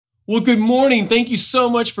Well, good morning. Thank you so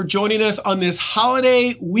much for joining us on this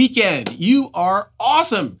holiday weekend. You are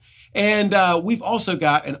awesome. And we've also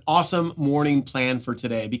got an awesome morning planned for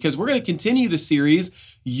today because we're going to continue the series,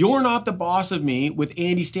 You're Not the Boss of Me, with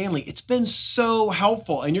Andy Stanley. It's been so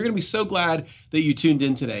helpful, and you're going to be so glad that you tuned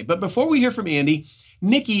in today. But before we hear from Andy,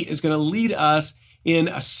 Nikki is going to lead us in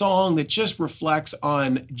a song that just reflects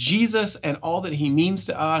on Jesus and all that he means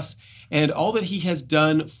to us and all that he has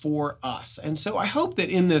done for us. And so I hope that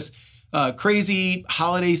in this crazy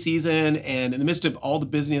holiday season and in the midst of all the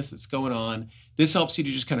busyness that's going on, this helps you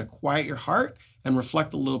to just kind of quiet your heart and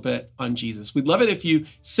reflect a little bit on Jesus. We'd love it if you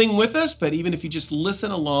sing with us, but even if you just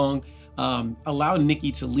listen along, allow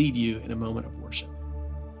Nikki to lead you in a moment of worship.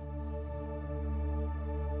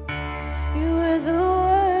 You were the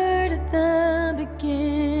Word at the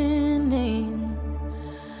beginning,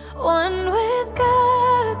 one with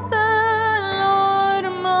God the Lord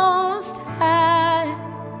Most High.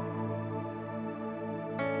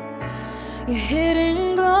 Your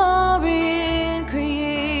hidden glory in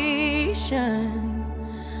creation,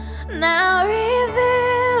 now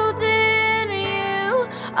revealed in you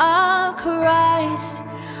are Christ.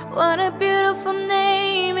 What a beautiful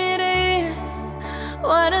name it is.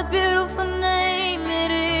 What a beautiful name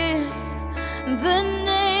it is. The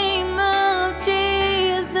name of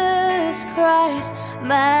Jesus Christ,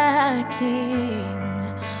 my King.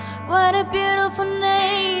 What a beautiful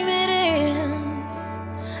name it is.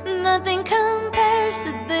 Nothing compares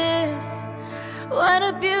to this. What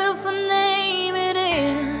a beautiful name it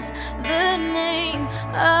is. The name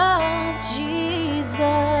of Jesus.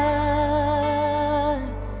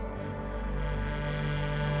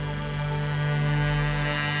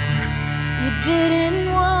 You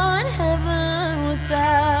didn't want heaven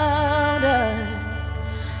without us,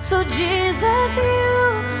 so Jesus,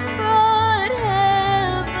 you brought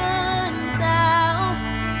heaven down.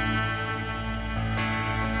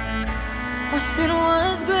 Our sin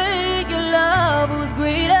was great, your love was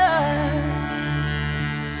greater.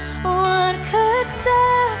 What could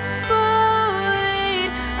separate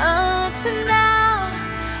us now?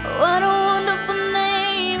 What a wonderful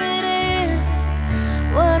name it is.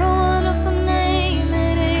 What a wonderful name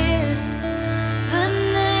it is. The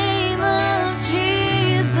name of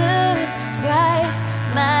Jesus Christ,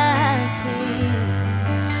 my King.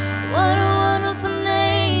 What a wonderful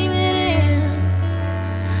name it is.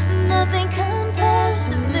 Nothing compares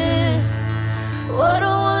to this. What a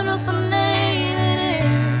wonderful name it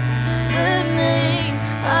is. The name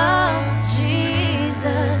of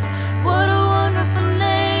Jesus. What a wonderful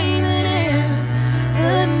name it is.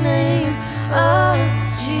 The name of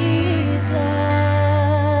Jesus.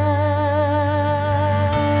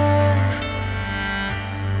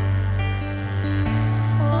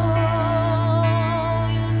 Oh,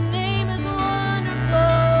 your name is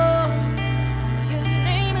wonderful. Your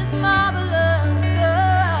name is marvelous,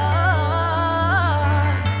 God.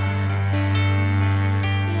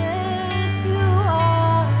 Yes, you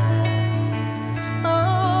are. Oh,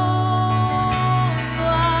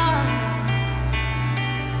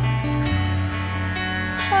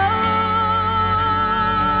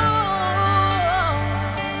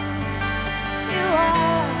 you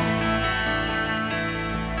are.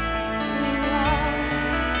 You are.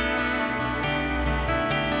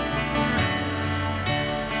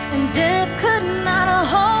 And death could not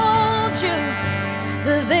hold you.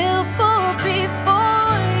 The veil fell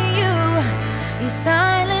before you. You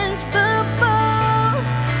silenced the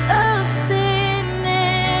boast of sin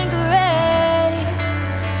and grave.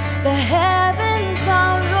 The heavens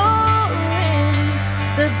are roaring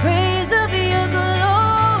the praise of your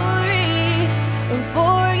glory. And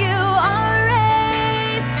for you are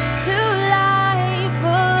raised to life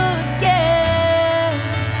again.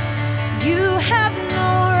 You have no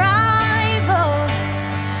rival.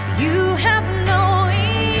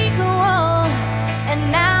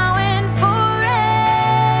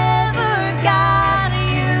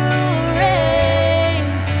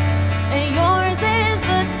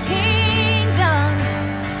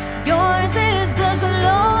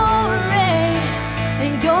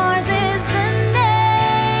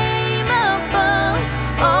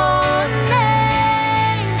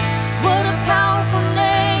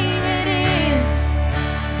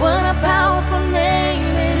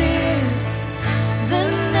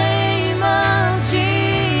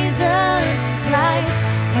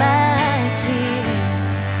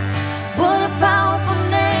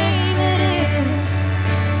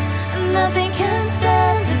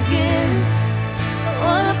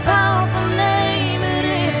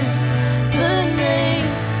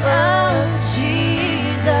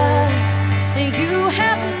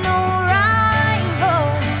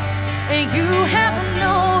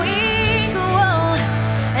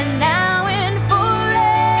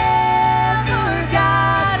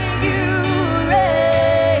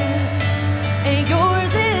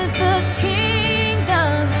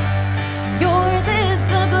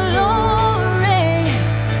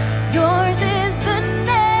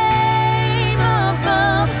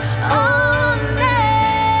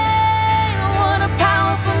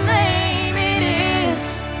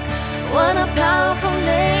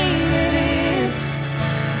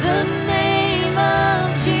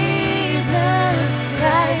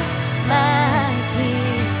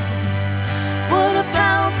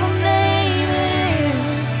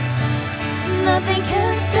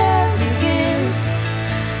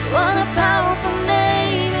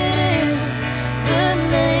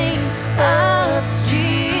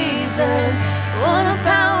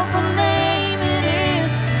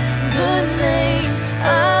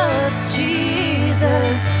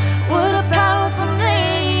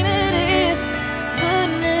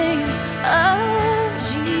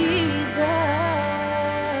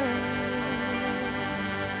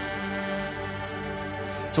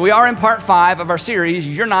 So we are in part 5 of our series,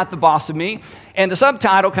 You're Not the Boss of Me. And the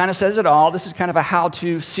subtitle kind of says it all. This is kind of a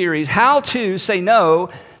how-to series. How to say no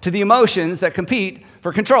to the emotions that compete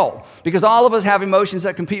for control. Because all of us have emotions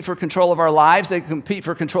that compete for control of our lives. They compete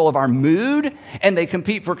for control of our mood, and they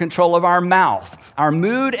compete for control of our mouth. Our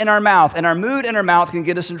mood and our mouth. And our mood and our mouth can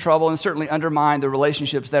get us in trouble and certainly undermine the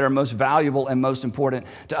relationships that are most valuable and most important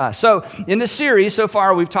to us. So in this series, so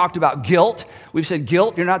far, we've talked about guilt. We've said,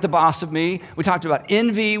 guilt, you're not the boss of me. We talked about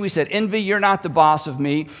envy. We said, envy, you're not the boss of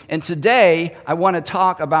me. And today, I want to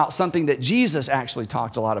talk about something that Jesus actually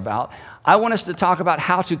talked a lot about. I want us to talk about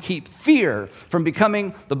how to keep fear from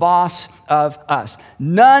becoming the boss of us.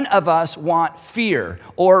 None of us want fear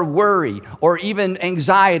or worry or even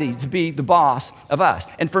anxiety to be the boss of us.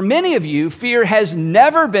 And for many of you, fear has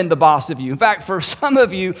never been the boss of you. In fact, for some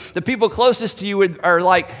of you, the people closest to you are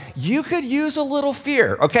like, you could use a little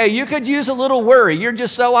fear, okay? You could use a little worry. You're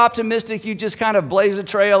just so optimistic, you just kind of blaze a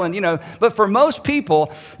trail and, but for most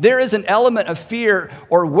people, there is an element of fear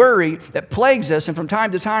or worry that plagues us, and from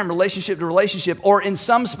time to time, relationship to relationship, or in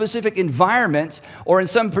some specific environments, or in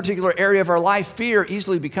some particular area of our life, fear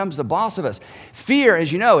easily becomes the boss of us. Fear,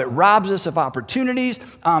 as you know, it robs us of opportunities.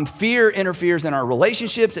 Fear interferes in our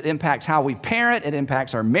relationships. It impacts how we parent. It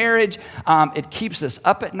impacts our marriage. It keeps us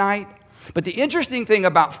up at night. But the interesting thing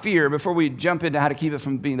about fear, before we jump into how to keep it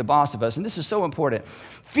from being the boss of us, and this is so important,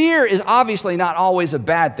 fear is obviously not always a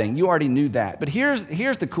bad thing. You already knew that. But here's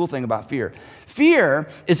the cool thing about fear. Fear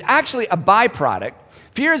is actually a byproduct.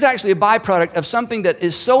 Fear is actually a byproduct of something that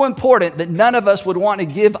is so important that none of us would want to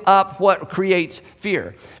give up what creates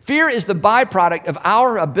fear. Fear is the byproduct of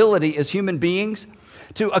our ability as human beings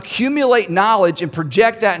to accumulate knowledge and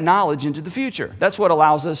project that knowledge into the future. That's what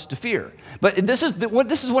allows us to fear. But this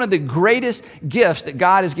is one of the greatest gifts that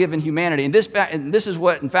God has given humanity. And this is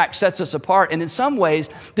what, in fact, sets us apart. And in some ways,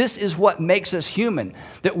 this is what makes us human,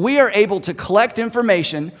 that we are able to collect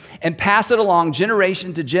information and pass it along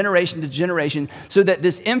generation to generation to generation so that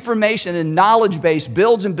this information and knowledge base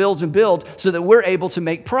builds and builds and builds so that we're able to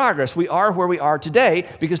make progress. We are where we are today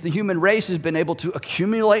because the human race has been able to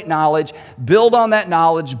accumulate knowledge, build on that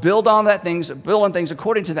knowledge, build on things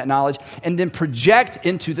according to that knowledge, and then project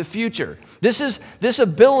into the future. This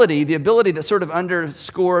ability, the ability that sort of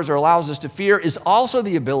underscores or allows us to fear, is also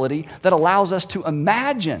the ability that allows us to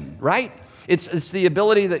imagine, right? It's the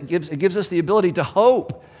ability that gives us the ability to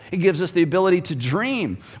hope. It gives us the ability to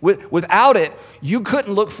dream. Without it, you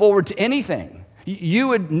couldn't look forward to anything. You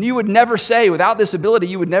would never say, without this ability,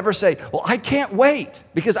 you would never say, well, I can't wait.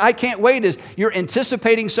 Because I can't wait is you're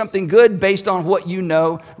anticipating something good based on what you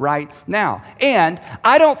know right now. And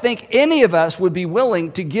I don't think any of us would be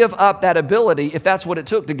willing to give up that ability if that's what it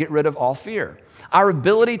took to get rid of all fear. Our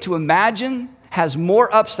ability to imagine has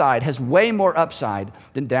more upside, has way more upside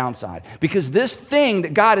than downside. Because this thing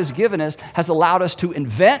that God has given us has allowed us to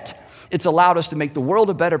invent. It's allowed us to make the world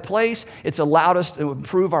a better place. It's allowed us to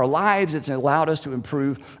improve our lives. It's allowed us to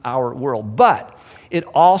improve our world. But it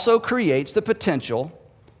also creates the potential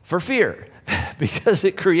for fear because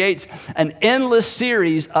it creates an endless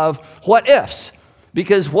series of what ifs.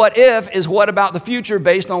 Because what if is what about the future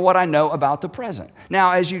based on what I know about the present.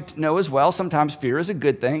 Now, as you know as well, sometimes fear is a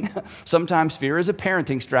good thing. Sometimes fear is a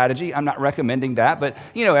parenting strategy. I'm not recommending that, but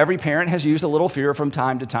every parent has used a little fear from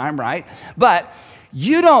time to time, right? But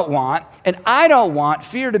you don't want, and I don't want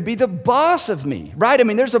fear to be the boss of me, right? I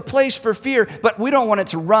mean, there's a place for fear, but we don't want it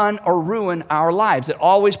to run or ruin our lives. It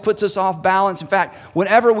always puts us off balance. In fact,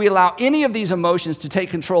 whenever we allow any of these emotions to take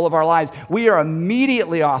control of our lives, we are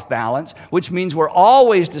immediately off balance, which means we're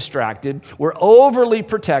always distracted, we're overly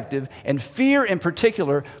protective, and fear in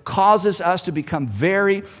particular causes us to become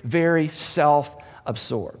very, very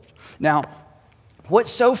self-absorbed. Now,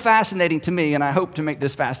 what's so fascinating to me, and I hope to make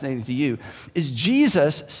this fascinating to you, is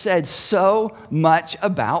Jesus said so much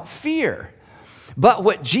about fear. But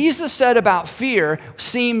what Jesus said about fear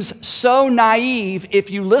seems so naive if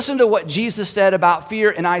you listen to what Jesus said about fear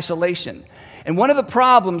in isolation. And one of the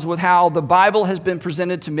problems with how the Bible has been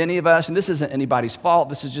presented to many of us, and this isn't anybody's fault,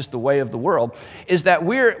 this is just the way of the world, is that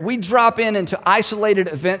we drop into isolated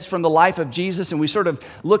events from the life of Jesus and we sort of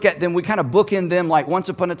look at them, we kind of bookend them like once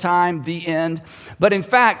upon a time, the end. But in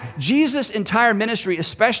fact, Jesus' entire ministry,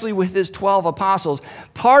 especially with his 12 apostles,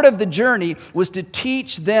 part of the journey was to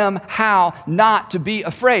teach them how not to be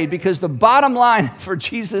afraid, because the bottom line for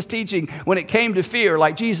Jesus' teaching when it came to fear,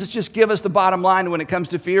 like Jesus, just give us the bottom line when it comes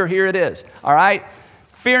to fear, here it is. All right?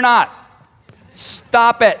 Fear not.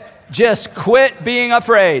 Stop it. Just quit being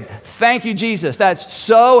afraid. Thank you, Jesus. That's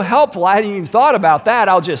so helpful. I hadn't even thought about that.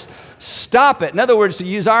 I'll just stop it. In other words, to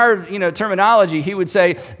use our terminology, he would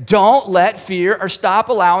say, don't let fear or stop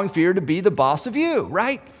allowing fear to be the boss of you,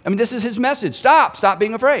 right? I mean, this is his message. Stop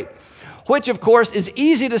being afraid. Which, of course, is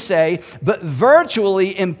easy to say, but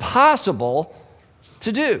virtually impossible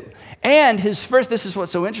to do. And this is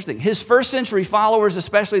what's so interesting, his first century followers,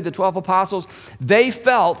 especially the 12 apostles, they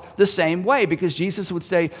felt the same way because Jesus would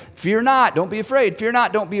say, fear not, don't be afraid, fear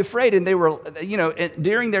not, don't be afraid. And they were,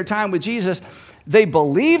 during their time with Jesus, they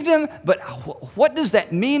believed him, but what does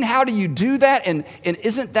that mean? How do you do that? And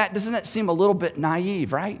doesn't that seem a little bit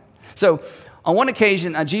naive, right? So on one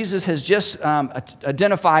occasion, Jesus has just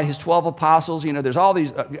identified his 12 apostles. There's all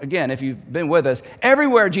these, again, if you've been with us,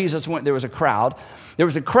 everywhere Jesus went, there was a crowd. There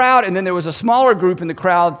was a crowd, and then there was a smaller group in the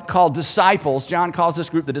crowd called disciples. John calls this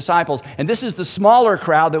group the disciples. And this is the smaller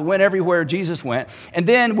crowd that went everywhere Jesus went. And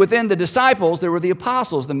then within the disciples, there were the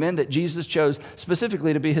apostles, the men that Jesus chose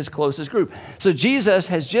specifically to be his closest group. So Jesus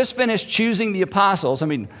has just finished choosing the apostles. I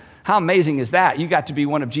mean, how amazing is that? You got to be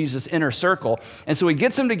one of Jesus' inner circle. And so he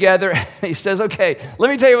gets them together and he says, okay, let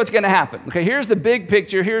me tell you what's going to happen. Okay, here's the big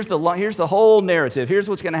picture. Here's the whole narrative. Here's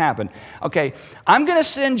what's going to happen. Okay, I'm going to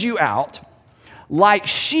send you out like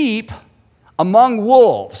sheep among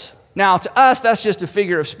wolves. Now, to us, that's just a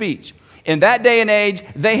figure of speech. In that day and age,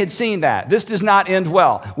 they had seen that. This does not end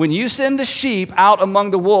well. When you send the sheep out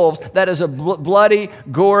among the wolves, that is a bloody,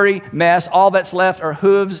 gory mess. All that's left are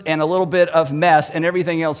hooves and a little bit of mess, and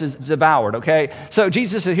everything else is devoured, okay? So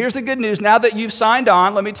Jesus said, here's the good news. Now that you've signed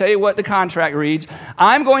on, let me tell you what the contract reads.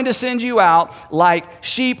 I'm going to send you out like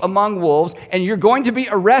sheep among wolves, and you're going to be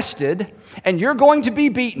arrested, and you're going to be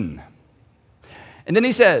beaten. And then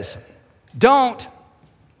he says, don't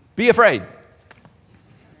be afraid.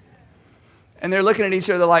 And they're looking at each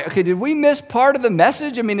other like, okay, did we miss part of the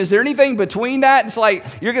message? I mean, is there anything between that? It's like,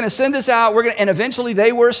 you're going to send us out. And eventually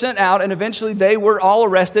they were sent out, and eventually they were all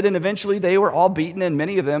arrested, and eventually they were all beaten, and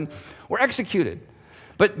many of them were executed.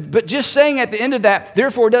 But just saying at the end of that,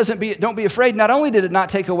 therefore don't be afraid, not only did it not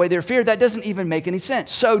take away their fear, that doesn't even make any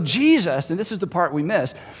sense. So Jesus, and this is the part we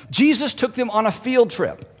miss, Jesus took them on a field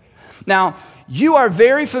trip. Now, you are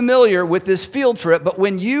very familiar with this field trip, but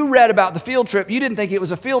when you read about the field trip, you didn't think it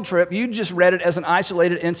was a field trip. You just read it as an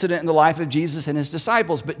isolated incident in the life of Jesus and his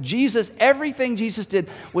disciples. But Jesus, everything Jesus did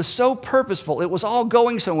was so purposeful. It was all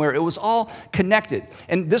going somewhere. It was all connected.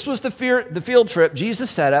 And this was the field trip Jesus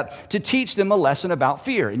set up to teach them a lesson about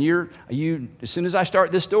fear. And as soon as I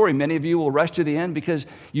start this story, many of you will rush to the end because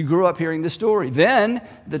you grew up hearing this story. Then,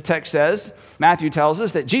 the text says, Matthew tells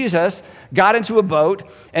us that Jesus got into a boat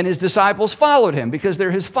and his disciples followed him because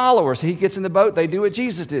they're his followers. He gets in the boat, they do what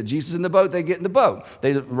Jesus did. Jesus in the boat, they get in the boat.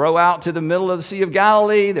 They row out to the middle of the Sea of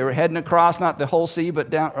Galilee. They were heading across, not the whole sea,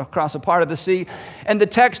 but down across a part of the sea. And the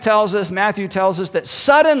text tells us, Matthew tells us that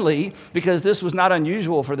suddenly, because this was not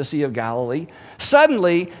unusual for the Sea of Galilee,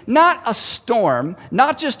 suddenly, not a storm,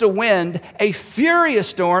 not just a wind, a furious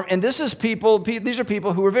storm. And these are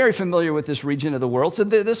people who were very familiar with this region of the world. So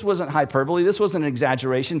this wasn't hyperbole. This wasn't an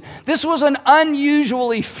exaggeration. This was an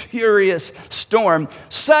unusually furious storm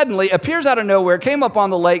suddenly appears out of nowhere, came up on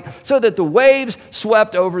the lake so that the waves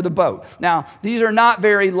swept over the boat. Now, these are not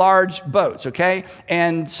very large boats, okay?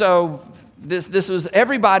 And so this was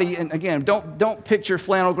everybody, and again, don't picture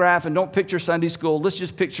flannel graph and don't picture Sunday school. Let's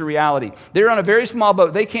just picture reality. They're on a very small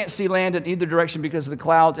boat. They can't see land in either direction because of the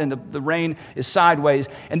clouds and the rain is sideways,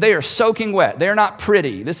 and they are soaking wet. They're not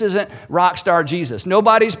pretty. This isn't rock star Jesus.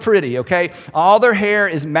 Nobody's pretty, okay? All their hair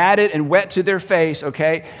is matted and wet to their face,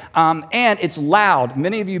 okay? And it's loud.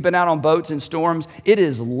 Many of you have been out on boats in storms. It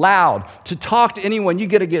is loud. To talk to anyone, you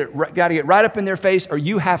got to get right up in their face or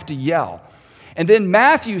you have to yell. And then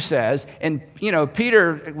Matthew says, and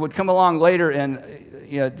Peter would come along later and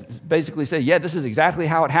basically say, yeah, this is exactly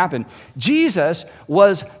how it happened. Jesus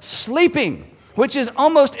was sleeping, which is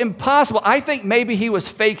almost impossible. I think maybe he was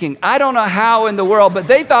faking. I don't know how in the world, but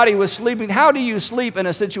they thought he was sleeping. How do you sleep in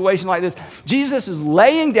a situation like this? Jesus is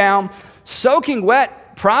laying down, soaking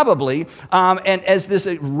wet, probably, and as this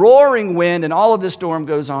roaring wind and all of this storm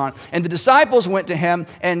goes on, and the disciples went to him,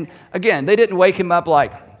 and again, they didn't wake him up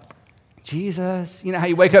like, Jesus, you know how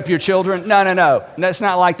you wake up your children? No, that's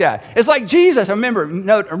not like that. It's like Jesus. Remember,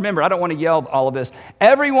 I don't want to yell all of this.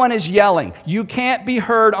 Everyone is yelling. You can't be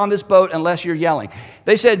heard on this boat unless you're yelling.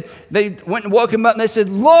 They went and woke him up and they said,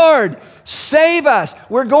 Lord, save us.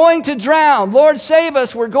 We're going to drown. Lord, save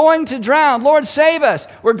us. We're going to drown. Lord, save us.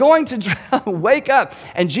 We're going to drown. Wake up.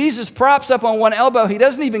 And Jesus props up on one elbow. He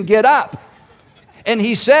doesn't even get up. And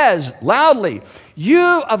he says loudly,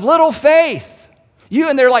 you of little faith.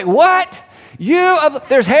 And they're like, what?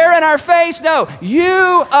 There's hair in our face? No,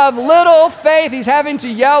 you of little faith. He's having to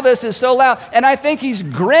yell this is so loud. And I think he's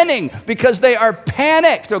grinning because they are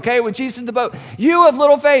panicked, okay, with Jesus in the boat. You of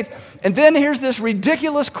little faith. And then here's this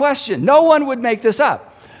ridiculous question. No one would make this up.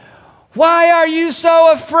 Why are you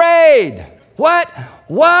so afraid? What?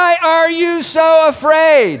 Why are you so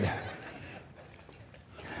afraid?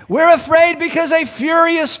 We're afraid because a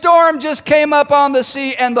furious storm just came up on the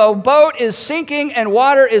sea and the boat is sinking and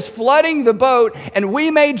water is flooding the boat and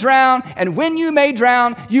we may drown, and when you may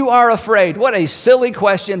drown, you are afraid. What a silly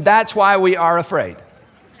question. That's why we are afraid.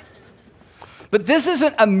 But this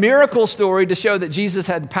isn't a miracle story to show that Jesus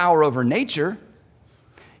had power over nature.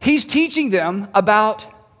 He's teaching them about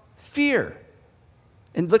fear.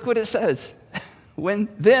 And look what it says.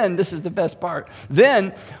 Then, this is the best part,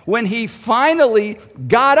 then when he finally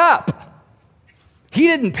got up, he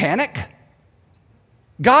didn't panic.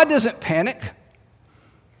 God doesn't panic.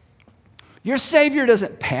 Your Savior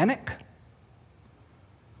doesn't panic.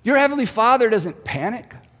 Your Heavenly Father doesn't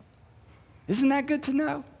panic. Isn't that good to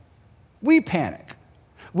know? We panic.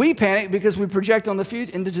 We panic because we project on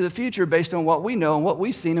into the future based on what we know and what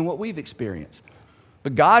we've seen and what we've experienced.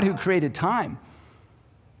 But God, who created time,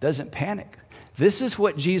 doesn't panic. This is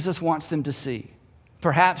what Jesus wants them to see.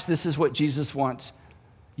 Perhaps this is what Jesus wants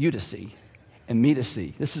you to see and me to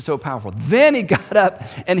see. This is so powerful. Then he got up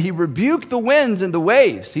and he rebuked the winds and the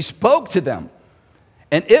waves. He spoke to them,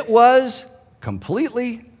 and it was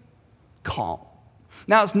completely calm.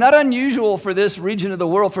 Now, it's not unusual for this region of the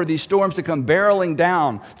world for these storms to come barreling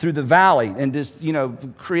down through the valley and just,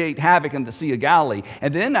 create havoc in the Sea of Galilee.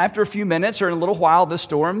 And then after a few minutes or in a little while, the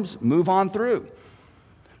storms move on through.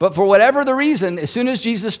 But for whatever the reason, as soon as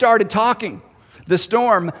Jesus started talking, the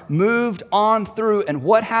storm moved on through. And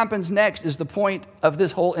what happens next is the point of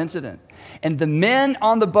this whole incident. And the men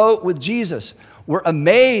on the boat with Jesus were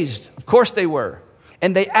amazed. Of course they were.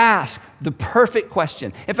 And they asked the perfect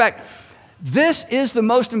question. In fact, this is the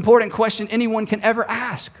most important question anyone can ever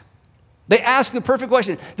ask. They ask the perfect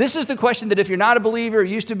question. This is the question that if you're not a believer, or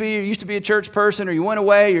used to be a church person, or you went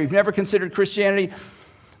away, or you've never considered Christianity,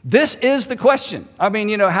 this is the question. I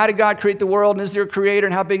mean, how did God create the world? And is there a creator?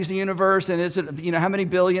 And how big is the universe? And is it, how many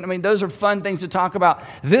billion? I mean, those are fun things to talk about.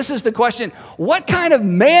 This is the question. What kind of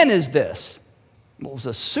man is this? Well, it was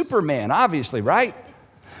a Superman, obviously, right?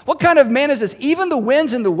 What kind of man is this? Even the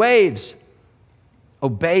winds and the waves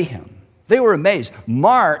obey him. They were amazed.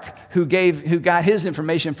 Mark, who got his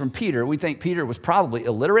information from Peter, we think Peter was probably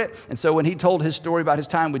illiterate. And so when he told his story about his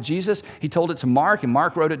time with Jesus, he told it to Mark, and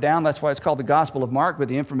Mark wrote it down. That's why it's called the Gospel of Mark, but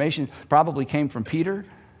the information probably came from Peter.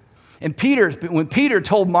 And when Peter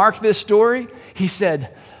told Mark this story, he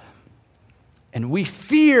said, and we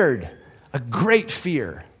feared a great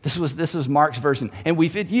fear. This was Mark's version. And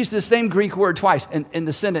we've used the same Greek word twice in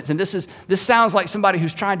the sentence. And this sounds like somebody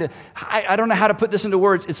who's trying to, I don't know how to put this into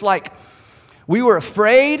words. It's like, we were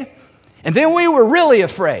afraid, and then we were really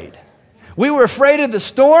afraid. We were afraid of the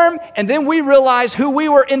storm, and then we realized who we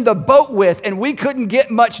were in the boat with, and we couldn't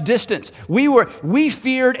get much distance. We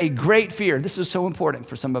feared a great fear. This is so important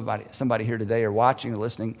for somebody here today or watching or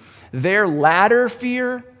listening. Their latter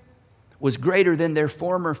fear was greater than their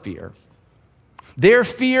former fear. Their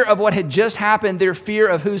fear of what had just happened, their fear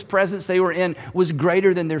of whose presence they were in, was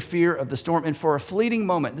greater than their fear of the storm. And for a fleeting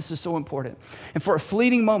moment, this is so important, and for a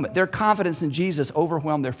fleeting moment, their confidence in Jesus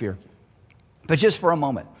overwhelmed their fear. But just for a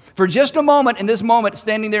moment, in this moment,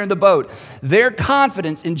 standing there in the boat, their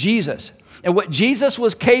confidence in Jesus and what Jesus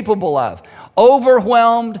was capable of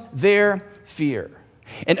overwhelmed their fear.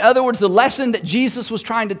 In other words, the lesson that Jesus was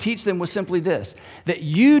trying to teach them was simply this, that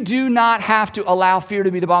you do not have to allow fear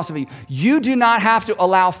to be the boss of you. You do not have to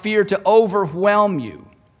allow fear to overwhelm you,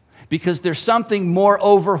 because there's something more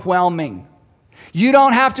overwhelming. You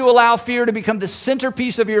don't have to allow fear to become the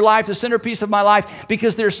centerpiece of your life, the centerpiece of my life,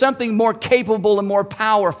 because there's something more capable and more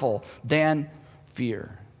powerful than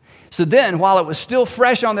fear. So then, while it was still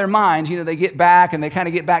fresh on their minds, they get back and they kind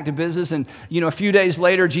of get back to business. And, a few days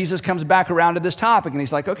later, Jesus comes back around to this topic and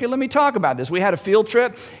he's like, okay, let me talk about this. We had a field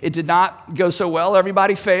trip. It did not go so well.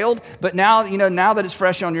 Everybody failed. But now, now that it's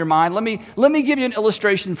fresh on your mind, let me give you an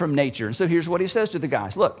illustration from nature. And so here's what he says to the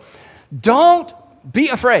guys. Look, don't be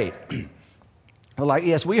afraid. They're like,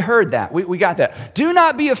 yes, we heard that. We got that. Do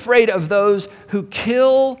not be afraid of those who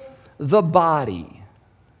kill the body.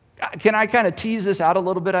 Can I kind of tease this out a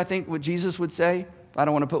little bit, I think, what Jesus would say? I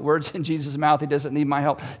don't want to put words in Jesus' mouth. He doesn't need my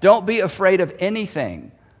help. Don't be afraid of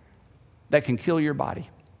anything that can kill your body.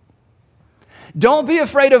 Don't be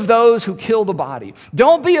afraid of those who kill the body.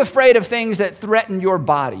 Don't be afraid of things that threaten your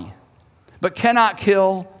body, but cannot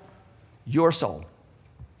kill your soul.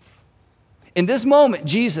 In this moment,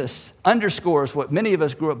 Jesus underscores what many of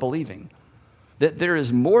us grew up believing, that there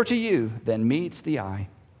is more to you than meets the eye.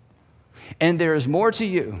 And there is more to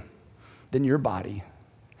you than your body.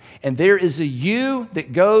 And there is a you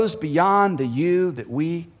that goes beyond the you that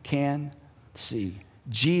we can see.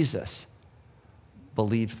 Jesus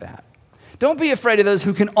believed that. Don't be afraid of those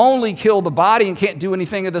who can only kill the body and can't do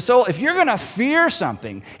anything of the soul. If you're going to fear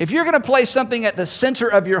something, if you're going to place something at the center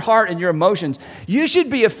of your heart and your emotions, you should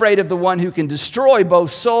be afraid of the one who can destroy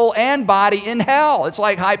both soul and body in hell. It's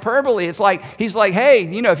like hyperbole. It's like, he's like, hey,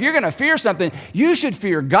 if you're going to fear something, you should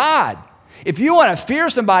fear God. If you want to fear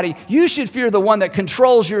somebody, you should fear the one that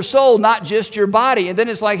controls your soul, not just your body. And then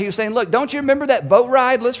it's like he was saying, look, don't you remember that boat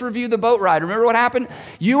ride? Let's review the boat ride. Remember what happened?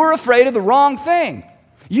 You were afraid of the wrong thing.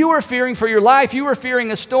 You were fearing for your life. You were fearing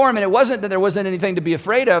a storm, and it wasn't that there wasn't anything to be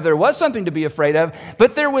afraid of. There was something to be afraid of,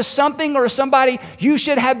 but there was something or somebody you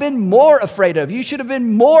should have been more afraid of. You should have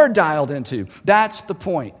been more dialed into. That's the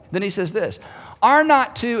point. Then he says this, are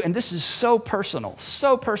not two, and this is so personal,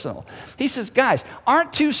 so personal. He says, guys,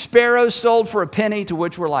 aren't two sparrows sold for a penny? To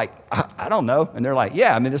which we're like, I don't know. And they're like,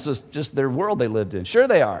 yeah, this is just their world they lived in. Sure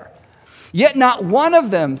they are. Yet not one of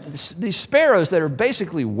them, these sparrows that are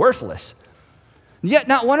basically worthless, yet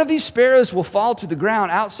not one of these sparrows will fall to the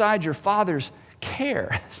ground outside your Father's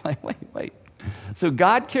care. It's like, wait. So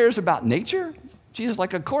God cares about nature? Jesus,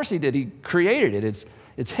 like, of course he did. He created it.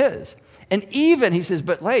 It's his. And even, he says,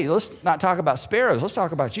 but hey, let's not talk about sparrows. Let's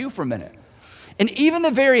talk about you for a minute. And even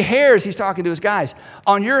the very hairs, he's talking to his guys,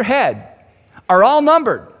 on your head are all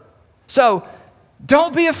numbered. So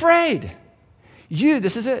don't be afraid.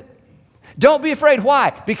 This is it. Don't be afraid.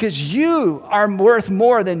 Why? Because you are worth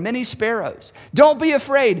more than many sparrows. Don't be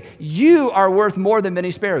afraid. You are worth more than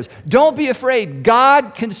many sparrows. Don't be afraid.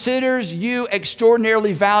 God considers you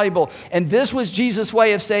extraordinarily valuable. And this was Jesus'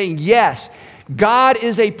 way of saying, yes, God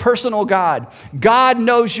is a personal God. God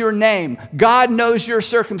knows your name. God knows your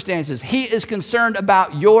circumstances. He is concerned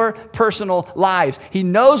about your personal lives. He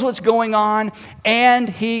knows what's going on, and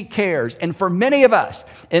he cares. And for many of us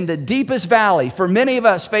in the deepest valley, for many of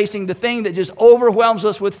us facing the thing that just overwhelms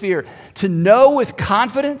us with fear, to know with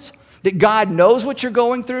confidence that God knows what you're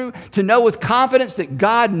going through, to know with confidence that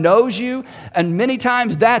God knows you. And many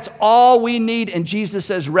times that's all we need. And Jesus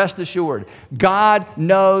says, rest assured, God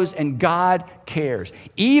knows and God cares.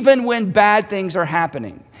 Even when bad things are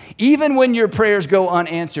happening, even when your prayers go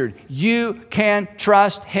unanswered, you can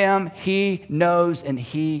trust him. He knows and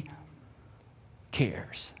he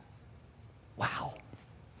cares. Wow.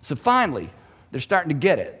 So finally, they're starting to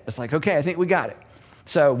get it. It's like, okay, I think we got it.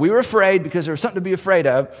 So we were afraid because there was something to be afraid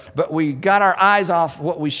of, but we got our eyes off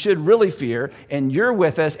what we should really fear, and you're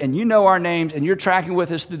with us, and you know our names, and you're tracking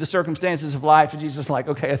with us through the circumstances of life. And Jesus is like,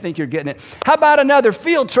 okay, I think you're getting it. How about another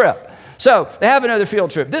field trip? So they have another field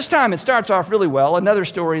trip. This time it starts off really well, another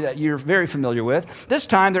story that you're very familiar with. This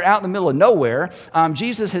time they're out in the middle of nowhere.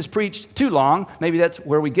 Jesus has preached too long. Maybe that's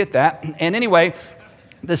where we get that. And anyway,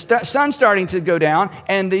 the sun's starting to go down,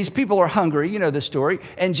 and these people are hungry. You know this story.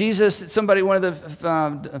 And Jesus, one of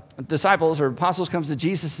the disciples or apostles comes to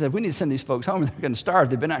Jesus and said, we need to send these folks home. They're going to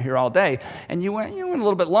starve. They've been out here all day. And you went a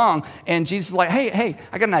little bit long. And Jesus is like, hey,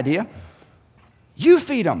 I got an idea. You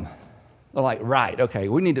feed them. They're like, right, okay,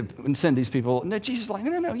 we need to send these people. No, Jesus is like,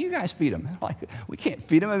 no, you guys feed them. Like, we can't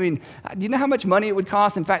feed them. I mean, do you know how much money it would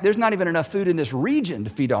cost? In fact, there's not even enough food in this region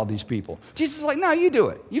to feed all these people. Jesus is like, no, you do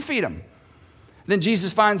it. You feed them. Then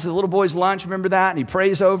Jesus finds the little boy's lunch, remember that? And he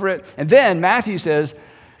prays over it. And then Matthew says,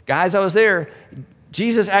 guys, I was there.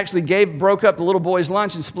 Jesus actually broke up the little boy's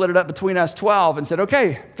lunch and split it up between us 12 and said,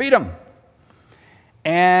 okay, feed them.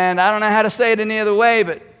 And I don't know how to say it any other way,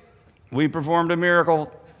 but we performed a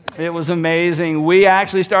miracle. It was amazing. We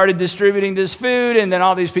actually started distributing this food, and then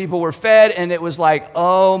all these people were fed, and it was like,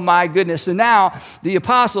 oh my goodness. So now the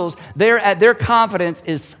apostles, their confidence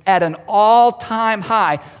is at an all-time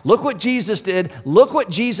high. Look what Jesus did. Look what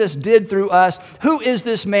Jesus did through us. Who is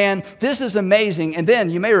this man? This is amazing. And then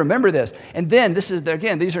you may remember this. And then this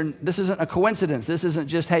isn't a coincidence. This isn't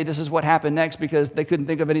just, hey, this is what happened next because they couldn't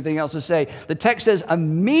think of anything else to say. The text says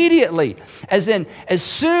immediately, as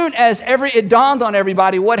soon as it dawned on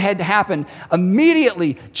everybody what had happened,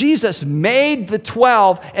 immediately Jesus made the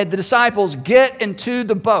 12 and the disciples get into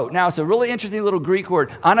the boat. Now, it's a really interesting little Greek word,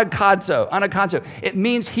 anakadzo. It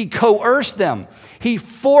means he coerced them. He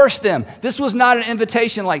forced them. This was not an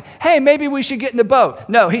invitation like, hey, maybe we should get in the boat.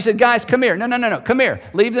 No, he said, guys, come here. No, come here.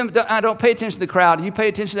 Leave them. Don't pay attention to the crowd. You pay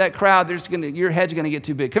attention to that crowd, your head's going to get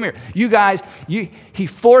too big. Come here. You guys, he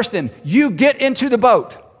forced them. You get into the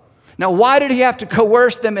boat. Now, why did he have to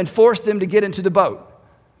coerce them and force them to get into the boat?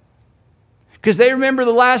 Because they remember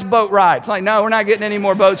the last boat ride. It's like, no, we're not getting any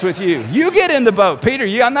more boats with you. You get in the boat. Peter,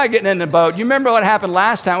 I'm not getting in the boat. You remember what happened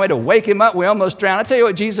last time? We had to wake him up. We almost drowned. I tell you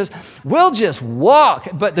what, Jesus, we'll just walk.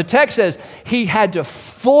 But the text says he had to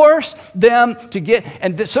force them to get,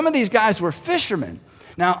 and some of these guys were fishermen.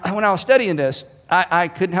 Now, when I was studying this, I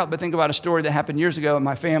couldn't help but think about a story that happened years ago in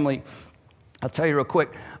my family. I'll tell you real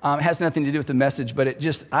quick. It has nothing to do with the message, but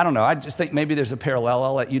I don't know. I just think maybe there's a parallel.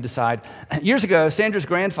 I'll let you decide. Years ago, Sandra's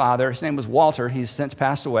grandfather, his name was Walter. He's since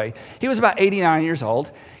passed away. He was about 89 years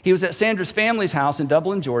old. He was at Sandra's family's house in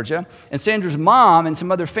Dublin, Georgia, and Sandra's mom and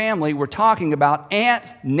some other family were talking about Aunt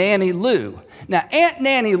Nanny Lou. Now, Aunt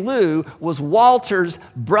Nanny Lou was Walter's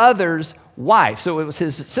brother's wife, so it was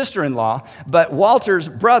his sister-in-law, but Walter's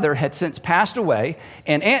brother had since passed away,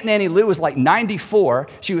 and Aunt Nanny Lou was like 94.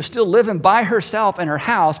 She was still living by herself in her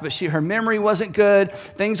house, but her memory wasn't good,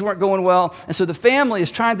 things weren't going well, and so the family is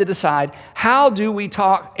trying to decide, how do we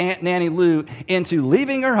talk Aunt Nanny Lou into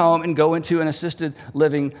leaving her home and going to an assisted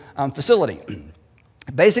living facility?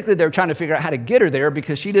 Basically, they were trying to figure out how to get her there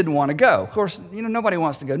because she didn't want to go. Of course, nobody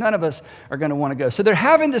wants to go. None of us are going to want to go. So they're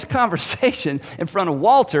having this conversation in front of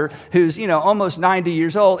Walter, who's, almost 90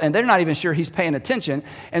 years old, and they're not even sure he's paying attention.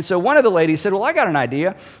 And so one of the ladies said, well, I got an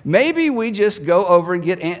idea. Maybe we just go over and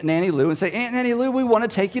get Aunt Nanny Lou and say, Aunt Nanny Lou, we want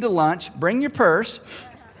to take you to lunch. Bring your purse.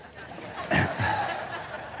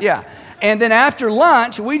 Yeah. And then after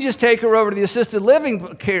lunch, we just take her over to the assisted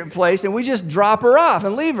living place and we just drop her off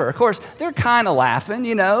and leave her. Of course, they're kind of laughing,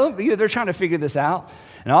 they're trying to figure this out.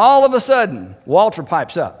 And all of a sudden, Walter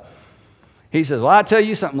pipes up. He says, well, I'll tell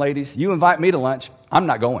you something, ladies. You invite me to lunch, I'm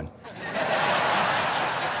not going.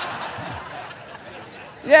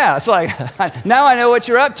 Yeah, it's like, now I know what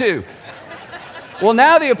you're up to. Well,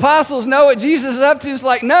 now the apostles know what Jesus is up to. It's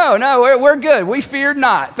like, no, we're good. We feared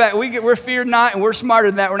not. In fact, we're feared not, and we're smarter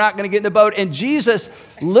than that. We're not going to get in the boat. And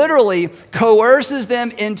Jesus literally coerces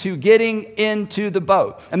them into getting into the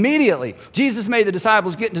boat. Immediately, Jesus made the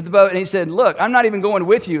disciples get into the boat, and he said, look, I'm not even going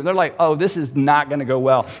with you. And they're like, oh, this is not going to go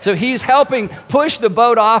well. So he's helping push the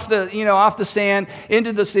boat off the sand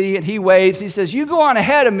into the sea, and he waves. He says, you go on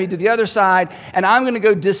ahead of me to the other side, and I'm going to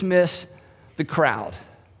go dismiss the crowd.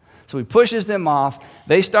 So he pushes them off.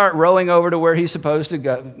 They start rowing over to where he's supposed to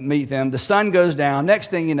go meet them. The sun goes down. Next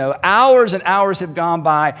thing you know, hours and hours have gone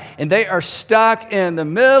by, and they are stuck in the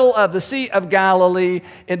middle of the Sea of Galilee,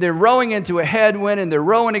 and they're rowing into a headwind, and they're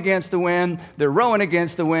rowing against the wind. They're rowing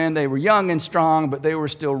against the wind. They were young and strong, but they were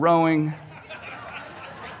still rowing.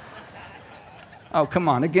 Oh, come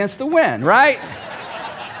on, against the wind, right?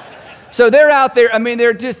 So they're out there. I mean,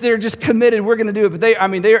 they're just committed. We're going to do it. But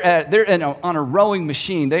they're on a rowing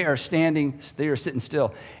machine. They are sitting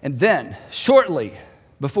still. And then, shortly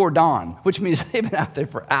before dawn, which means they've been out there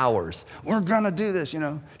for hours. We're going to do this,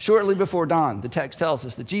 Shortly before dawn, the text tells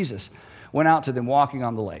us that Jesus went out to them walking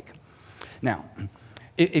on the lake. Now,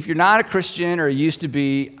 if you're not a Christian or used to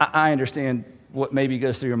be, I understand what maybe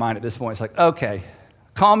goes through your mind at this point. It's like, okay,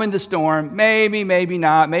 calming the storm, maybe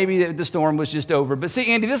not, maybe the storm was just over. But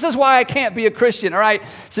see, Andy, this is why I can't be a Christian, all right?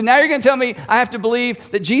 So now you're going to tell me I have to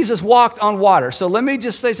believe that Jesus walked on water. So let me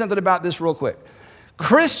just say something about this real quick.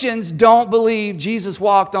 Christians don't believe Jesus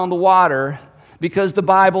walked on the water because the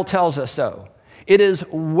Bible tells us so. It is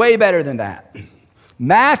way better than that.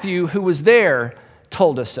 Matthew, who was there,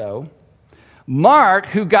 told us so. Mark,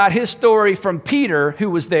 who got his story from Peter, who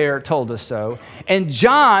was there, told us so. And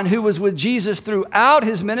John, who was with Jesus throughout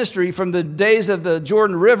his ministry from the days of the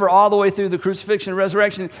Jordan River all the way through the crucifixion and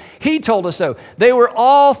resurrection, he told us so. They were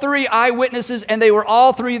all three eyewitnesses, and they were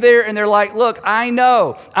all three there, and they're like, look, I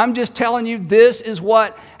know. I'm just telling you this is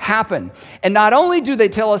what happened. And not only do they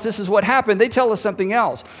tell us this is what happened, they tell us something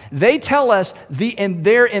else. They tell us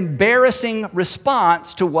their embarrassing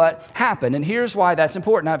response to what happened. And here's why that's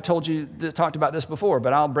important. I've talked about this before,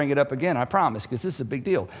 but I'll bring it up again, I promise, because this is a big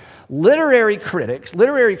deal. Literary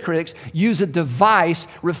critics use a device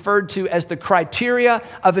referred to as the criteria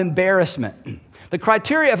of embarrassment. The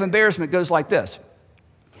criteria of embarrassment goes like this.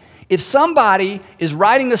 If somebody is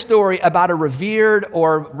writing a story about a revered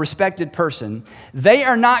or respected person, they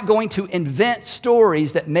are not going to invent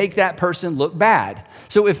stories that make that person look bad.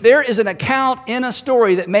 So if there is an account in a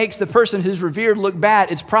story that makes the person who's revered look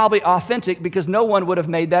bad, it's probably authentic because no one would have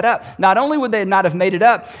made that up. Not only would they not have made it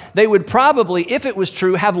up, they would probably, if it was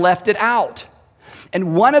true, have left it out.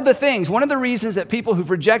 And one of the reasons that people who've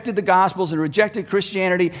rejected the Gospels and rejected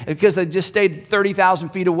Christianity because they just stayed 30,000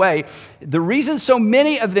 feet away, the reason so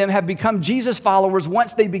many of them have become Jesus followers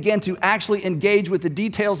once they begin to actually engage with the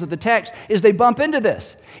details of the text is they bump into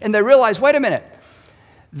this and they realize, wait a minute,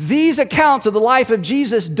 these accounts of the life of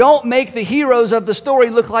Jesus don't make the heroes of the story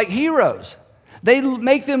look like heroes. They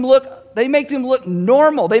make them look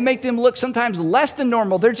normal. They make them look sometimes less than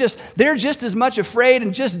normal. They're just as much afraid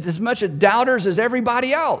and just as much doubters as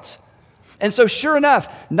everybody else. And so sure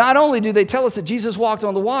enough, not only do they tell us that Jesus walked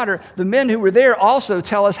on the water, the men who were there also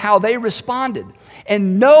tell us how they responded.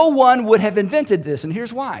 And no one would have invented this. And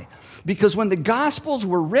here's why. Because when the Gospels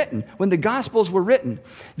were written,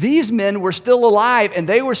 these men were still alive and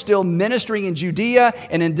they were still ministering in Judea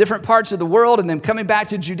and in different parts of the world and then coming back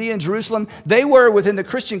to Judea and Jerusalem. They were within the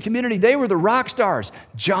Christian community. They were the rock stars.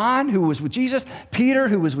 John, who was with Jesus, Peter,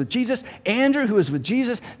 who was with Jesus, Andrew, who was with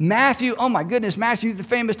Jesus, Matthew, oh my goodness, Matthew, the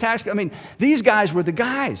famous tax collector. I mean, these guys were the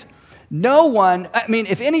guys. No one, I mean,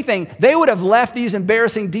 if anything, they would have left these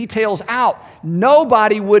embarrassing details out.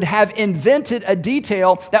 Nobody would have invented a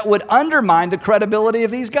detail that would undermine the credibility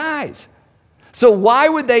of these guys. So why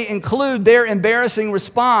would they include their embarrassing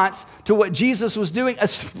response to what Jesus was doing,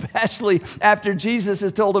 especially after Jesus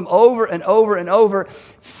has told them over and over and over,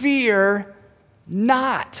 fear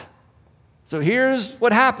not. So here's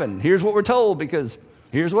what happened. Here's what we're told, because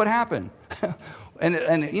here's what happened.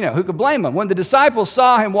 And you know, who could blame them? When the disciples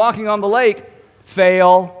saw him walking on the lake,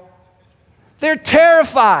 they're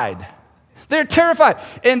terrified. They're terrified.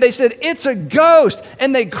 And they said, it's a ghost.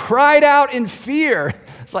 And they cried out in fear.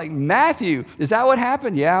 It's like, Matthew, is that what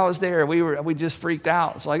happened? Yeah, I was there. We just freaked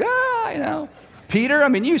out. It's like, you know. Peter, I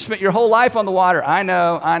mean, you spent your whole life on the water. I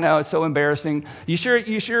know. It's so embarrassing. You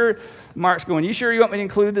sure? Mark's going, you sure you want me to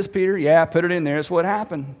include this, Peter? Yeah, put it in there. It's what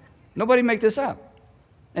happened. Nobody make this up.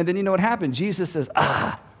 And then you know what happened? Jesus says,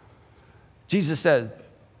 Jesus says,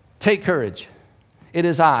 take courage. It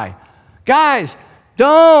is I. Guys,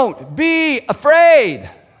 don't be afraid.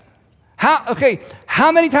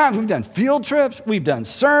 How many times we've done field trips, we've done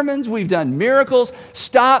sermons, we've done miracles.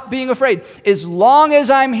 Stop being afraid. As long as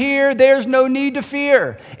I'm here, there's no need to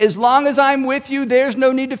fear. As long as I'm with you, there's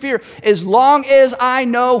no need to fear. As long as I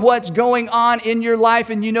know what's going on in your life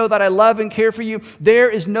and you know that I love and care for you, there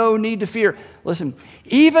is no need to fear. Listen,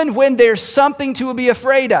 even when there's something to be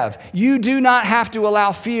afraid of, you do not have to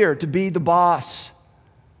allow fear to be the boss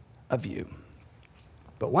of you.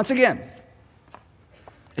 But once again,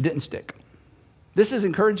 it didn't stick. This is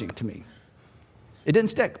encouraging to me. It didn't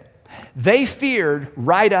stick. They feared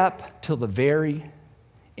right up till the very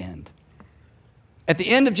end. At the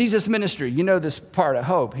end of Jesus' ministry, you know this part, I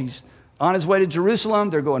hope. He's on his way to Jerusalem.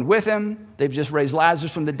 They're going with him. They've just raised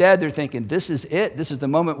Lazarus from the dead. They're thinking, this is it. This is the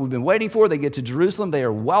moment we've been waiting for. They get to Jerusalem. They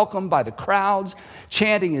are welcomed by the crowds,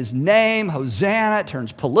 chanting his name, Hosanna. It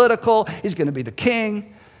turns political. He's going to be the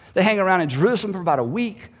king. They hang around in Jerusalem for about a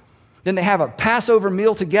week. Then they have a Passover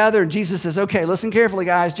meal together, and Jesus says, okay, listen carefully,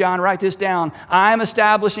 guys. John, write this down. I'm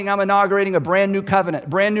inaugurating a brand new covenant,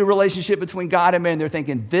 brand new relationship between God and man. They're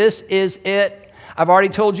thinking, this is it. I've already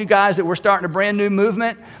told you guys that we're starting a brand new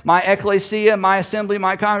movement. My ecclesia, my assembly,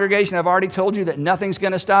 my congregation, I've already told you that nothing's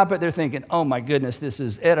going to stop it. They're thinking, oh my goodness, this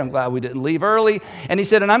is it. I'm glad we didn't leave early. And he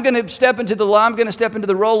said, and I'm going to step into the law. I'm going to step into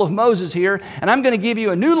the role of Moses here, and I'm going to give you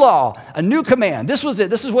a new law, a new command. This was it.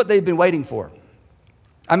 This is what they've been waiting for.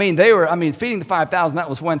 Feeding the 5,000, that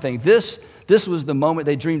was one thing. This was the moment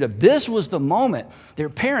they dreamed of. This was the moment their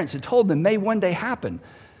parents had told them may one day happen.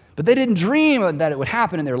 But they didn't dream that it would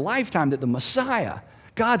happen in their lifetime, that the Messiah,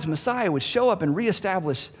 God's Messiah, would show up and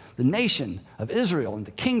reestablish the nation of Israel and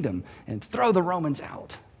the kingdom and throw the Romans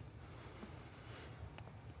out.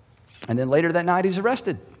 And then later that night, he's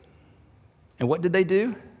arrested. And what did they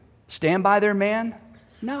do? Stand by their man?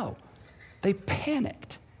 No. They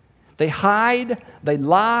panicked. They hide, they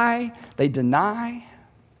lie, they deny.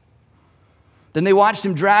 Then they watched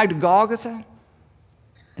him dragged to Golgotha,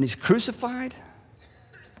 and he's crucified.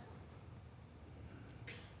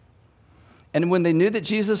 And when they knew that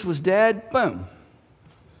Jesus was dead, boom,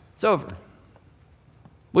 it's over.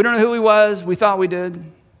 We don't know who he was. We thought we did.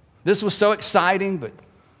 This was so exciting, but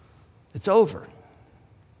it's over.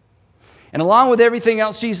 And along with everything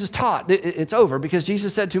else Jesus taught, it's over because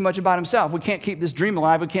Jesus said too much about himself. We can't keep this dream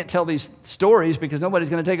alive. We can't tell these stories because nobody's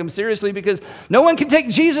going to take them seriously because no one can take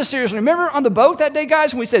Jesus seriously. Remember on the boat that day,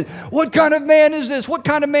 guys, when we said, what kind of man is this? What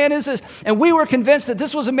kind of man is this? And we were convinced that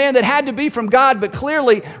this was a man that had to be from God, but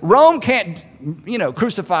clearly Rome can't,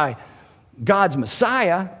 crucify God's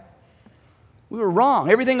Messiah. We were wrong.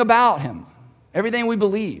 Everything about him, everything we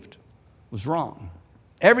believed was wrong.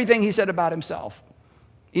 Everything he said about himself.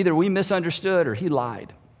 Either we misunderstood or he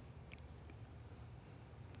lied.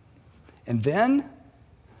 And then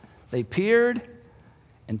they peered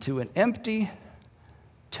into an empty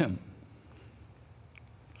tomb.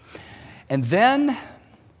 And then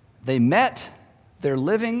they met their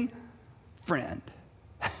living friend.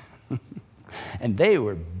 And they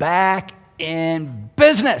were back in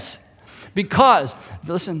business. Because,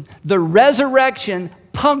 listen, the resurrection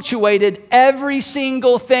punctuated every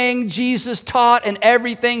single thing Jesus taught and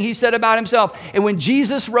everything he said about himself. And when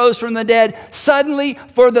Jesus rose from the dead, suddenly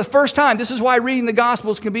for the first time, this is why reading the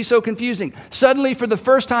Gospels can be so confusing. Suddenly for the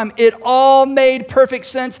first time, it all made perfect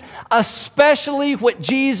sense, especially what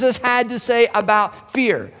Jesus had to say about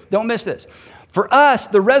fear. Don't miss this. For us,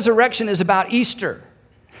 the resurrection is about Easter.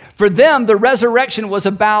 For them, the resurrection was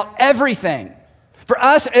about everything. For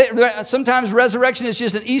us, sometimes resurrection is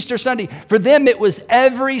just an Easter Sunday. For them, it was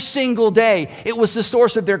every single day. It was the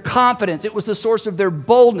source of their confidence. It was the source of their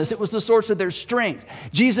boldness. It was the source of their strength.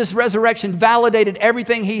 Jesus' resurrection validated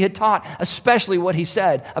everything he had taught, especially what he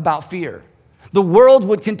said about fear. The world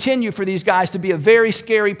would continue for these guys to be a very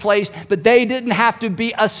scary place, but they didn't have to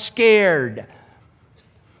be scared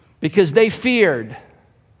because they feared.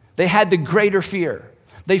 They had the greater fear.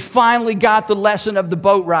 They finally got the lesson of the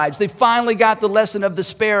boat rides. They finally got the lesson of the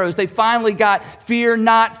sparrows. They finally got, fear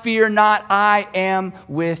not, I am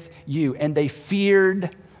with you. And they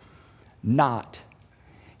feared not.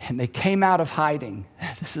 And they came out of hiding.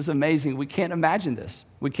 This is amazing. We can't imagine this.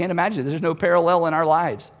 We can't imagine it. There's no parallel in our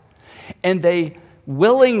lives. And they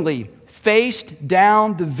willingly faced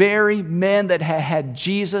down the very men that had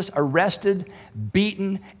Jesus arrested,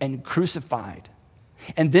 beaten, and crucified.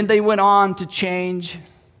 And then they went on to change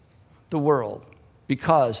the world,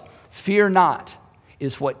 because fear not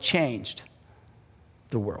is what changed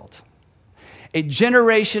the world. A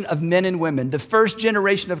generation of men and women, the first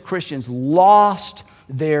generation of Christians, lost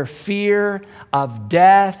their fear of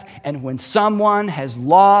death. And when someone has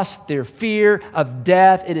lost their fear of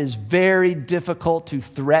death, it is very difficult to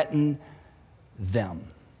threaten them.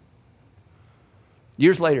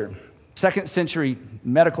 Years later, 2nd century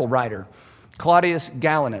medical writer Claudius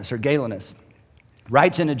Galenus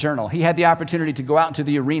writes in a journal. He had the opportunity to go out into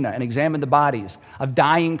the arena and examine the bodies of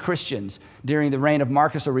dying Christians during the reign of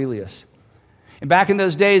Marcus Aurelius. And back in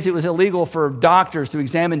those days, it was illegal for doctors to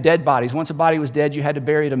examine dead bodies. Once a body was dead, you had to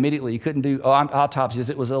bury it immediately. You couldn't do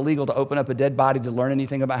autopsies. It was illegal to open up a dead body to learn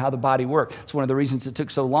anything about how the body worked. It's one of the reasons it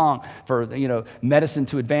took so long for medicine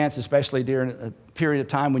to advance, especially during a period of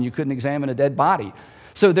time when you couldn't examine a dead body.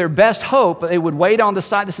 So their best hope, they would wait on the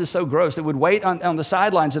side. This is so gross. They would wait on the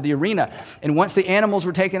sidelines of the arena. And once the animals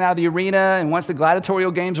were taken out of the arena and once the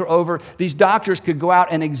gladiatorial games were over, these doctors could go out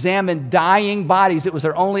and examine dying bodies. It was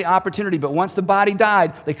their only opportunity. But once the body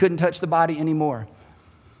died, they couldn't touch the body anymore.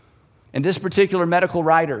 And this particular medical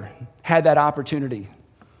writer had that opportunity.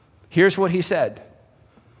 Here's what he said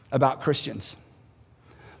about Christians.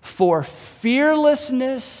 For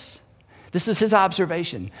fearlessness, this is his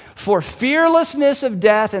observation. For fearlessness of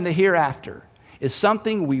death and the hereafter is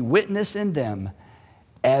something we witness in them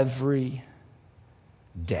every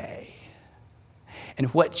day.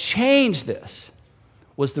 And what changed this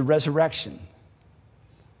was the resurrection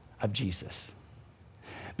of Jesus.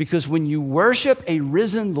 Because when you worship a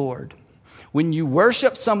risen Lord, when you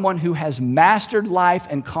worship someone who has mastered life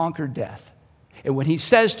and conquered death, and when he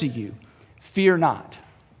says to you, fear not,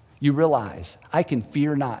 you realize I can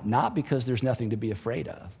fear not because there's nothing to be afraid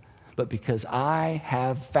of, but because I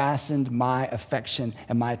have fastened my affection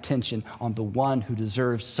and my attention on the one who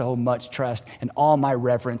deserves so much trust and all my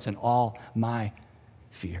reverence and all my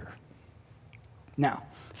fear. Now,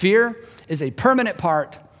 fear is a permanent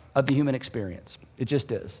part of the human experience. It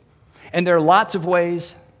just is. And there are lots of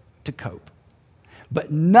ways to cope.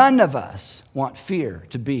 But none of us want fear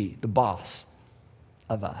to be the boss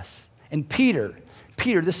of us. And Peter,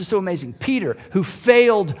 this is so amazing. Peter, who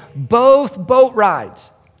failed both boat rides.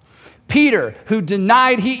 Peter, who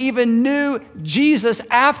denied he even knew Jesus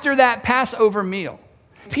after that Passover meal.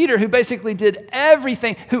 Peter, who basically did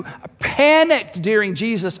everything, who panicked during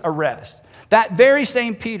Jesus' arrest. That very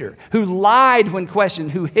same Peter, who lied when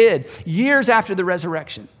questioned, who hid years after the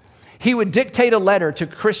resurrection. He would dictate a letter to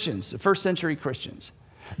Christians, the first century Christians.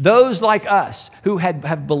 Those like us who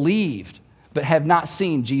have believed but have not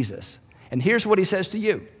seen Jesus. And here's what he says to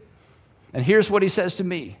you. And here's what he says to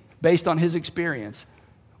me based on his experience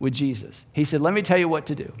with Jesus. He said, let me tell you what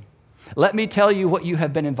to do. Let me tell you what you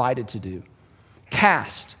have been invited to do.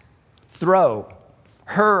 Cast, throw,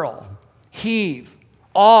 hurl, heave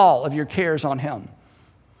all of your cares on him.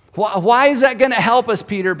 Why is that going to help us,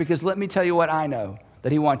 Peter? Because let me tell you what I know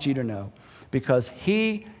that he wants you to know. Because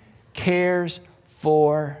he cares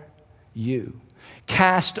for you.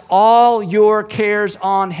 Cast all your cares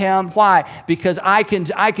on him. Why? Because I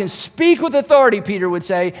can speak with authority, Peter would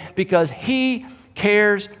say, because he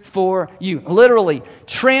cares for you. Literally,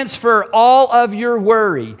 transfer all of your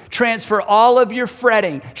worry, transfer all of your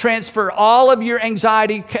fretting, transfer all of your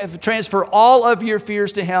anxiety, transfer all of your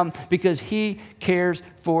fears to him because he cares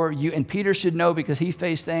for you. And Peter should know because he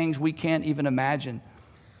faced things we can't even imagine.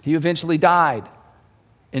 He eventually died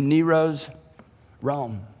in Nero's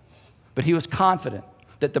Rome. But he was confident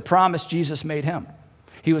that the promise Jesus made him,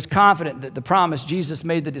 he was confident that the promise Jesus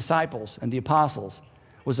made the disciples and the apostles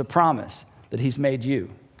was a promise that he's made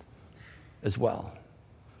you as well.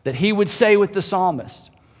 That he would say with the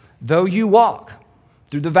psalmist, though you walk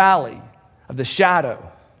through the valley of the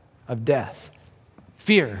shadow of death,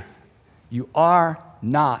 fear, you are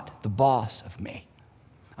not the boss of me.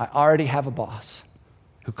 I already have a boss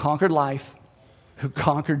who conquered life, who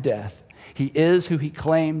conquered death. He is who he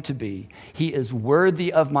claimed to be. He is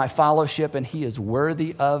worthy of my fellowship, and he is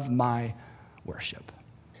worthy of my worship.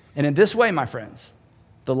 And in this way, my friends,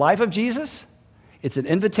 the life of Jesus, it's an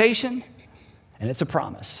invitation and it's a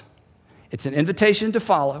promise. It's an invitation to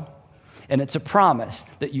follow, and it's a promise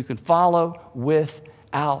that you can follow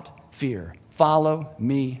without fear. Follow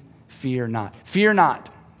me, fear not. Fear not,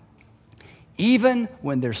 even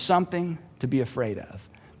when there's something to be afraid of,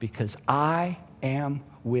 because I am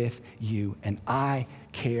with you and I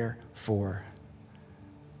care for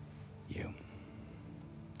you.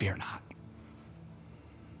 Fear not.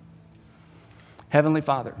 Heavenly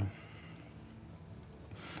Father,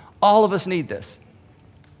 all of us need this.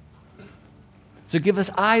 So give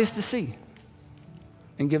us eyes to see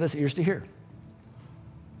and give us ears to hear.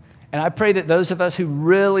 And I pray that those of us who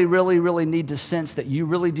really, really, really need to sense that you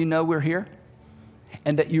really do know we're here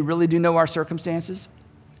and that you really do know our circumstances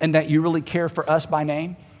and that you really care for us by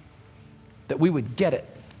name, that we would get it,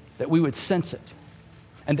 that we would sense it,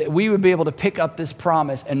 and that we would be able to pick up this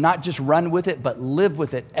promise and not just run with it, but live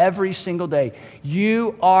with it every single day.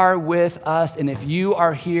 You are with us, and if you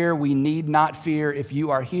are here, we need not fear. If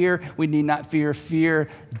you are here, we need not fear. Fear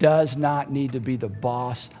does not need to be the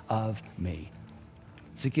boss of me.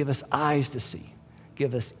 So give us eyes to see,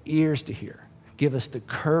 give us ears to hear, give us the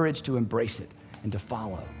courage to embrace it and to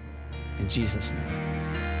follow. In Jesus' name.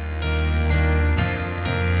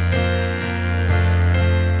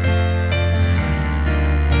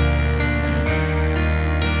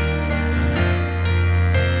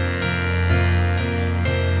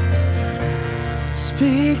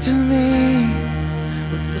 Speak to me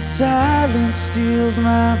when the silence steals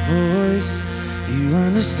my voice. You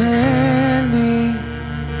understand me.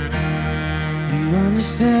 You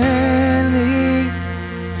understand me.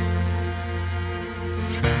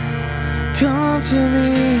 Come to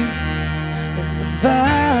me in the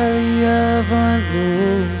valley of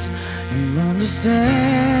unknowns. You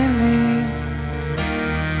understand me.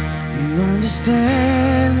 You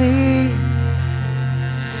understand me.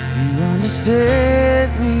 You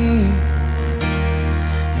understand me.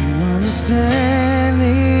 You understand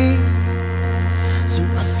me. So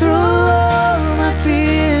I throw all my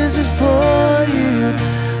fears before you.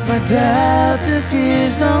 My doubts and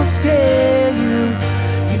fears don't scare you.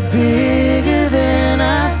 You're bigger than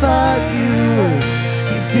I thought you were.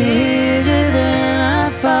 You're bigger than I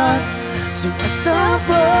thought. So I stop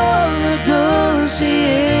all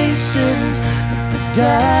negotiations with the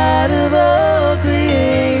God of all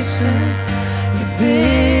creation. You're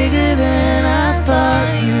bigger than I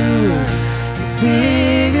thought you were. You're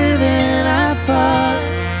bigger than I thought.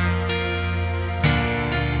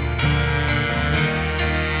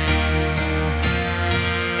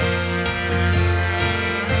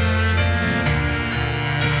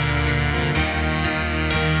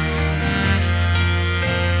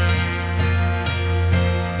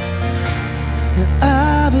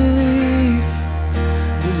 I believe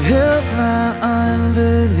you'd help my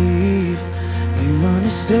unbelief. You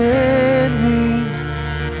understand me.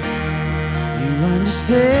 You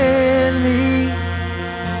understand me.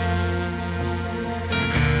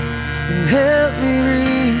 And help me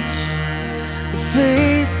reach the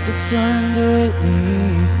faith that's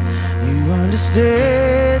underneath. You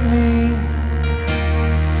understand me.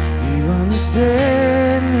 You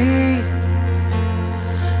understand me.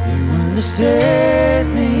 You understand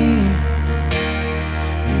me.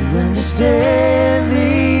 You understand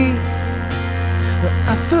me. But I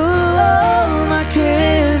throw all my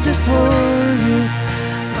cares before you.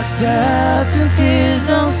 My doubts and fears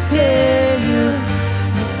don't scare you.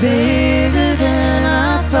 You're bigger than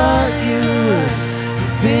I thought you were.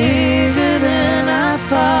 You're bigger than I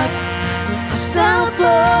thought. So I stop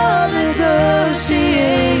all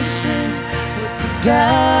negotiations with the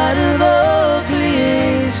God of all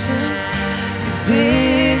creation. You're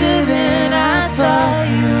bigger than I thought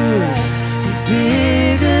you were. You're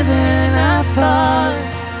bigger than I thought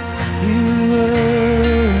you were.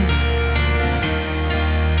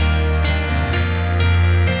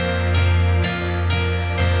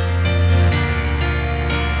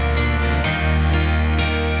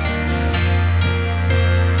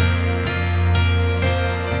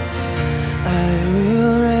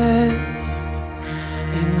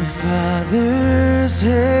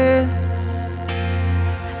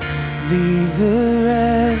 Leave the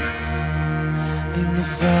rest in the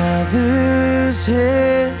Father's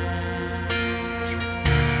hands.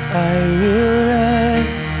 I will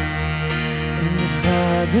rest in the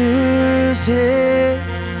Father's hands.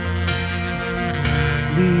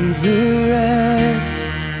 Leave the rest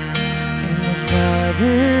in the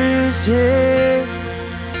Father's hands.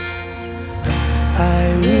 I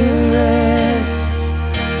will rest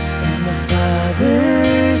in the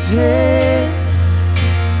Father's hands.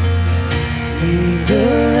 Leave the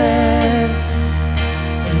rest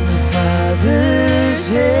in the Father's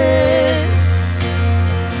hands.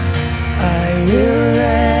 I will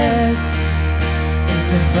rest in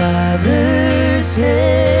the Father's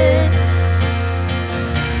hands.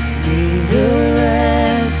 Leave the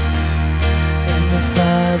rest in the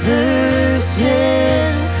Father's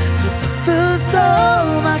hands. So I first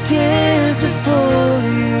all my cares before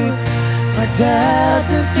you. My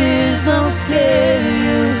doubts and fears don't scare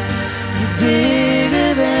you. You're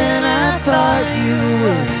bigger than I thought you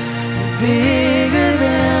were. You're bigger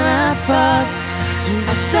than I thought. So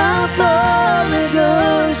I stop all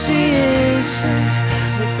negotiations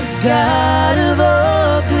with the God of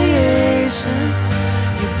all creation.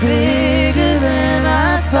 You're bigger than I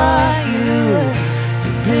thought you were.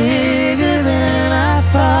 You're bigger than I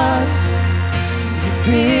thought. You're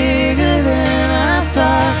bigger.